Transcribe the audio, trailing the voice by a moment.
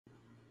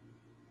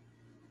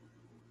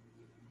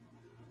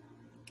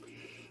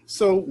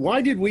So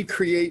why did we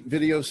create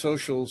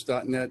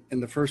videosocials.net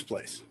in the first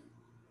place?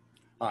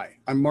 Hi,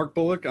 I'm Mark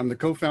Bullock. I'm the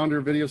co-founder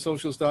of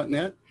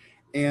videosocials.net.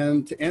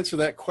 And to answer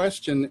that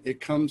question, it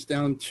comes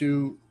down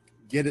to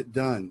get it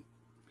done.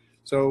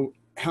 So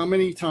how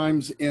many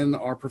times in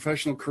our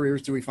professional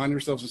careers do we find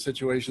ourselves in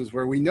situations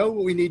where we know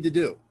what we need to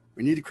do?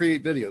 We need to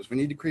create videos. We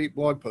need to create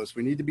blog posts.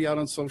 We need to be out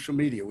on social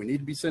media. We need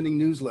to be sending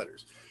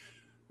newsletters.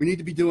 We need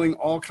to be doing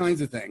all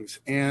kinds of things.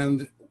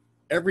 And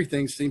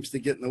everything seems to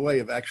get in the way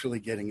of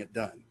actually getting it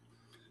done.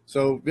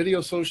 So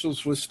Video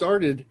Socials was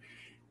started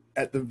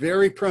at the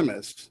very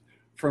premise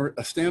from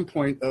a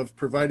standpoint of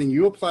providing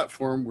you a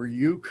platform where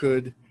you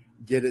could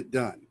get it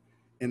done.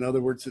 In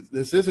other words,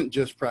 this isn't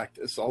just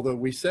practice, although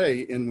we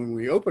say when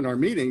we open our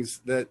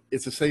meetings that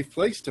it's a safe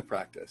place to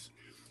practice.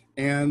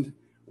 And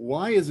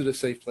why is it a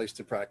safe place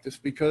to practice?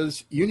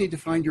 Because you need to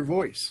find your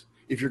voice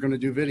if you're going to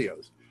do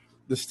videos.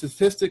 The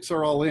statistics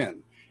are all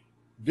in.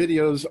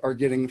 Videos are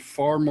getting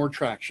far more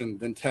traction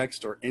than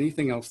text or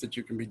anything else that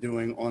you can be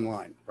doing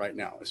online right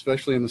now,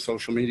 especially in the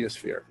social media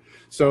sphere.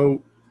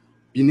 So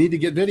you need to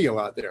get video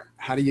out there.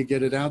 How do you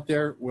get it out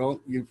there? Well,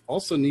 you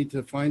also need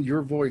to find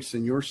your voice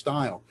and your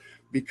style,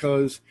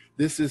 because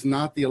this is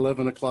not the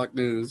 11 o'clock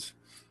news,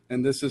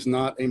 and this is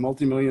not a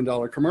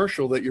multi-million-dollar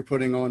commercial that you're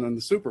putting on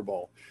the Super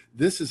Bowl.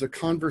 This is a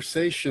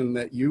conversation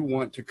that you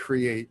want to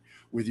create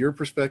with your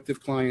prospective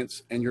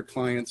clients and your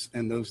clients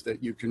and those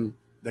that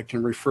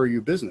can refer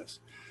you business.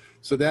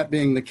 So that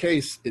being the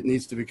case, it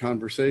needs to be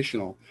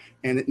conversational,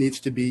 and it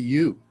needs to be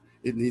you.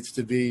 It needs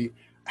to be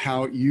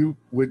how you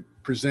would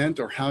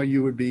present or how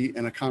you would be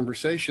in a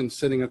conversation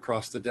sitting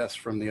across the desk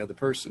from the other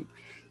person.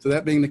 So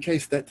that being the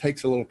case, that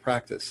takes a little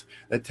practice.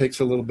 That takes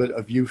a little bit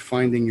of you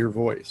finding your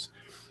voice.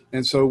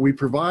 And so we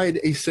provide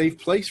a safe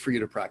place for you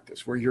to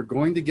practice where you're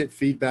going to get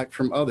feedback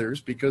from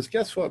others, because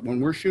guess what? When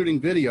we're shooting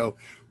video,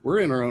 we're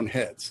in our own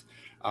heads.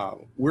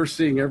 We're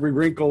seeing every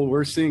wrinkle,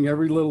 we're seeing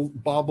every little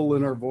bobble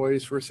in our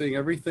voice, we're seeing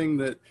everything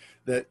that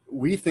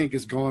we think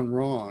has gone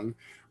wrong,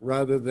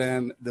 rather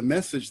than the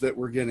message that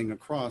we're getting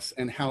across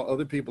and how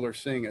other people are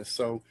seeing us.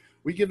 So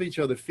we give each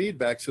other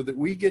feedback so that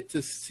we get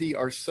to see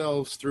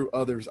ourselves through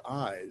others'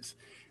 eyes.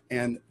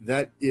 And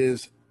that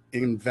is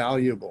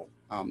invaluable.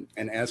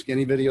 And ask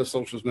any Video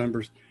Socials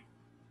members,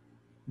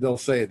 they'll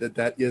say that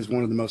that is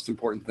one of the most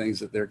important things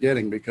that they're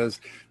getting,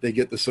 because they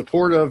get the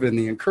support of and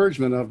the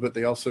encouragement of, but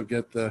they also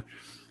get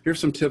here's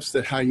some tips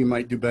that how you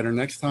might do better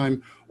next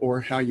time,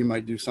 or how you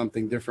might do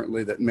something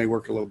differently that may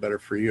work a little better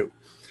for you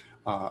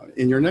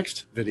in your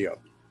next video.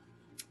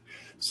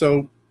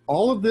 So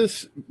all of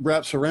this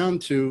wraps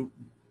around to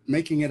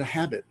making it a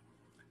habit.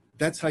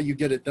 That's how you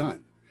get it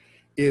done.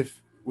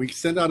 If we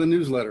send out a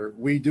newsletter,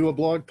 we do a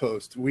blog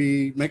post,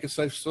 we make a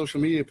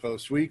social media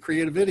post, we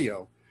create a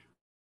video,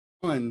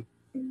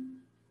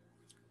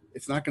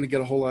 it's not going to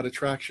get a whole lot of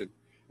traction.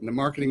 In the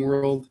marketing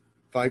world,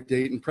 5 to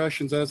 8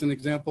 impressions as an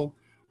example.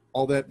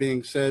 All that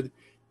being said,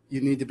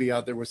 you need to be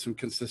out there with some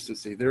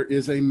consistency. There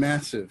is a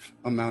massive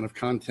amount of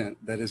content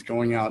that is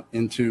going out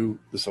into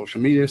the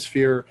social media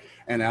sphere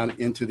and out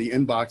into the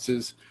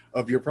inboxes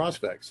of your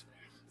prospects.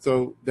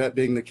 So that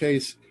being the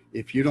case,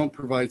 if you don't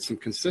provide some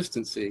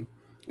consistency,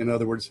 in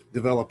other words,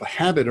 develop a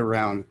habit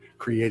around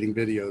creating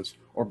videos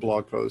or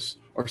blog posts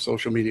or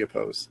social media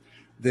posts,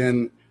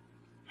 then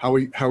how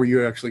are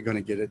you actually going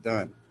to get it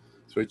done?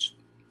 So which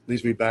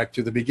leads me back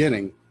to the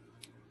beginning.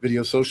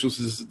 Video Socials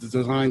is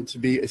designed to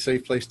be a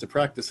safe place to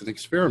practice and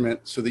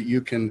experiment so that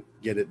you can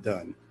get it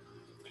done.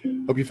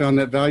 Hope you found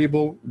that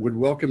valuable. Would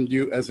welcome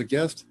you as a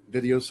guest,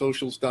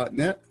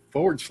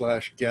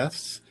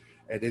 videosocials.net/guests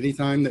at any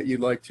time that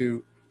you'd like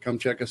to come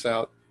check us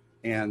out,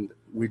 and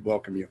we'd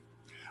welcome you.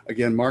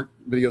 Again, Mark,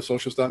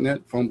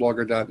 videosocials.net,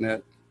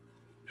 phoneblogger.net.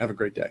 Have a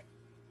great day.